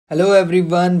Hello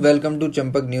everyone, welcome to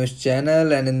Champak News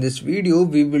channel, and in this video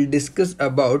we will discuss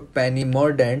about Penny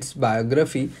Mordaunt's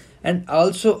biography and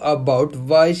also about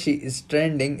why she is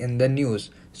trending in the news.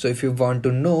 So if you want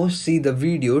to know, see the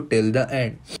video till the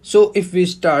end. So if we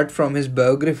start from his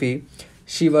biography,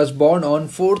 she was born on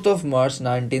 4th of March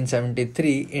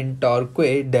 1973 in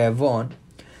Torquay, Devon.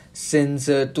 Since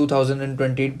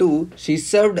 2022, she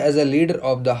served as a leader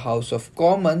of the House of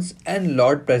Commons and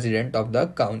Lord President of the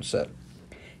Council.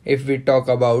 If we talk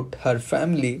about her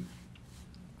family,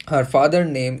 her father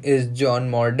name is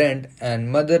John Mordaunt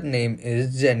and mother name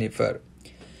is Jennifer.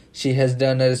 She has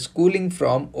done her schooling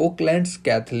from Oakland's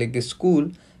Catholic School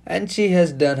and she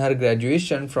has done her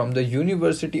graduation from the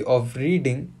University of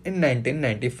Reading in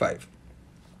 1995.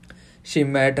 She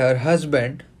met her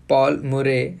husband Paul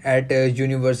Murray at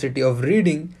University of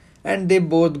Reading and they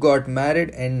both got married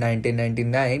in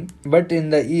 1999, but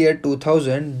in the year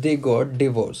 2000 they got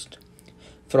divorced.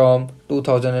 From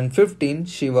 2015,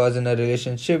 she was in a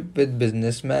relationship with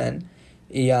businessman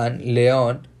Ian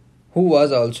Leon, who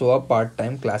was also a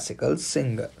part-time classical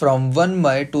singer. From 1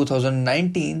 May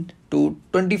 2019 to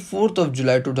 24th of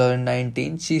July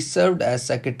 2019, she served as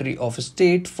Secretary of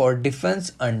State for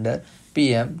Defense under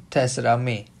PM Theresa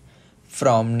May.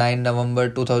 From 9 November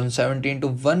 2017 to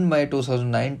 1 May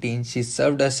 2019, she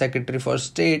served as Secretary for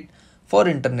State for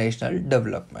International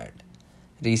Development.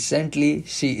 Recently,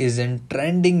 she is in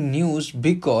trending news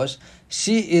because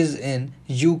she is in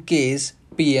UK's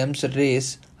PM's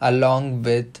race along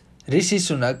with Rishi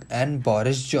Sunak and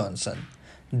Boris Johnson.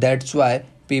 That's why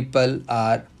people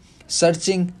are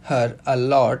searching her a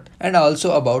lot and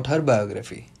also about her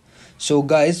biography. So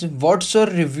guys, what's your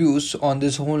reviews on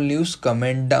this whole news?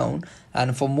 Comment down,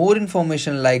 and for more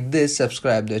information like this,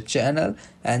 subscribe the channel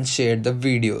and share the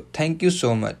video. Thank you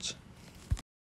so much.